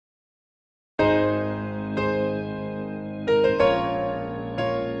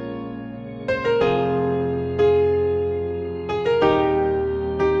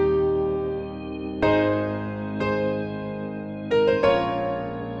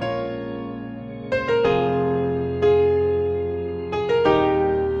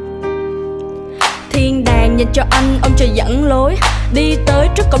đàng dành cho anh, ông trời dẫn lối. Đi tới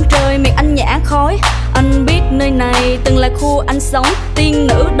trước cổng trời miệng anh nhả khói. Anh biết nơi này từng là khu anh sống. Tiên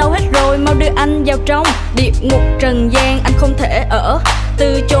nữ đâu hết rồi, mau đưa anh vào trong. Địa ngục trần gian anh không thể ở.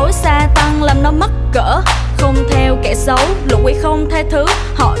 Từ chối sa tăng làm nó mắc cỡ. Không theo kẻ xấu, lũ quỷ không tha thứ.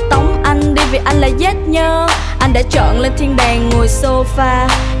 Họ tống anh đi vì anh là vết nhơ. Anh đã chọn lên thiên đàng ngồi sofa,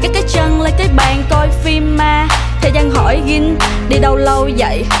 cái chân lên cái bàn coi phim ma. Thời gian hỏi Gin đi đâu lâu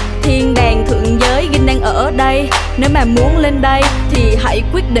vậy? Thiên đàng thượng giới, Gin đang ở đây. Nếu mà muốn lên đây thì hãy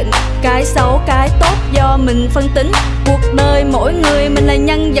quyết định. Cái xấu cái tốt do mình phân tính. Cuộc đời mỗi người mình là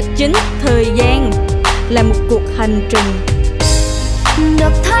nhân vật chính. Thời gian là một cuộc hành trình.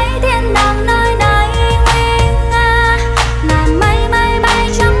 Được thấy thiên đàng nơi này nguy nga, ngàn mây mây bay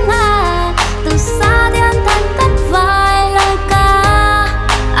trắng ngà. Từ xa thiên thần cất vài lời ca.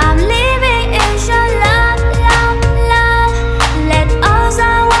 I'm living in your love, love, love. Let us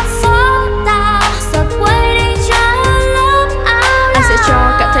walk for ta, stop waiting just love out. Anh sẽ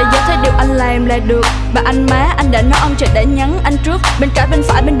cho cả thế giới thấy điều anh làm là được. Và anh má, anh đã nói ông trời đã nhắn anh trước. Bên trái bên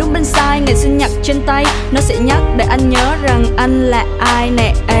phải bên đúng bên sai, ngày sinh nhật trên tay nó sẽ nhắc để anh nhớ rằng anh là ai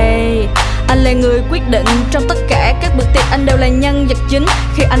nè. Ê, anh là người quyết định. Trong tất cả các bữa tiệc anh đều là nhân vật chính.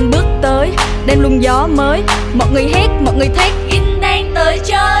 Khi anh bước tới đem luôn gió mới. Mọi người hét, mọi người thét, Gin đang tới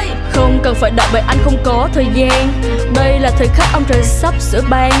chơi. Không cần phải đợi bởi anh không có thời gian. Đây là thời khắc ông trời sắp sửa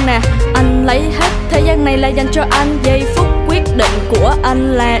ban nè. Anh lấy hết thế gian này là dành cho anh. Giây phút quyết định của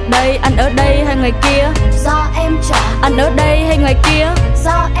anh là đây. Anh ở đây hay ngoài kia? Do em chọn. Anh ở đây hay ngoài kia?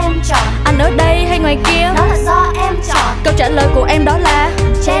 Do em chọn. Anh ở đây hay ngoài kia? Đó là do em chọn. Câu trả lời của em đó là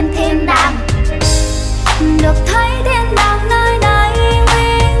trên thiên đàng. Được thấy thiên đàng nơi đây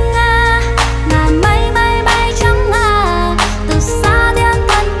nguy nga, ngàn mây mây bay trắng ngà. Từ xa thiên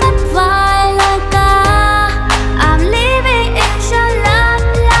thần cất vài lời ca. I'm living in your love,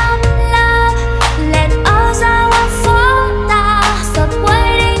 love, love. Let us walk for ta, stop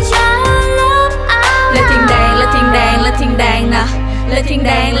waiting just love out. lên thiên đàng, lên thiên đàng, lên thiên đàng nè. Lên thiên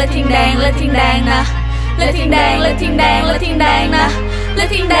đàng, lên thiên đàng, lên thiên đàng nè. Lên thiên đàng, lên thiên đàng, lên thiên đàng nè. Lên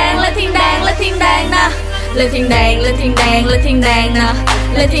thiên đàng, lên thiên đàng, lên thiên đàng nè. Lên thiên đàng, lên thiên đàng, lên thiên đàng nè.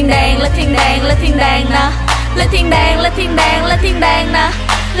 Lên thiên đàng, lên thiên đàng, lên thiên đàng nè. Lên thiên đàng, lên thiên đàng, lên thiên đàng nè.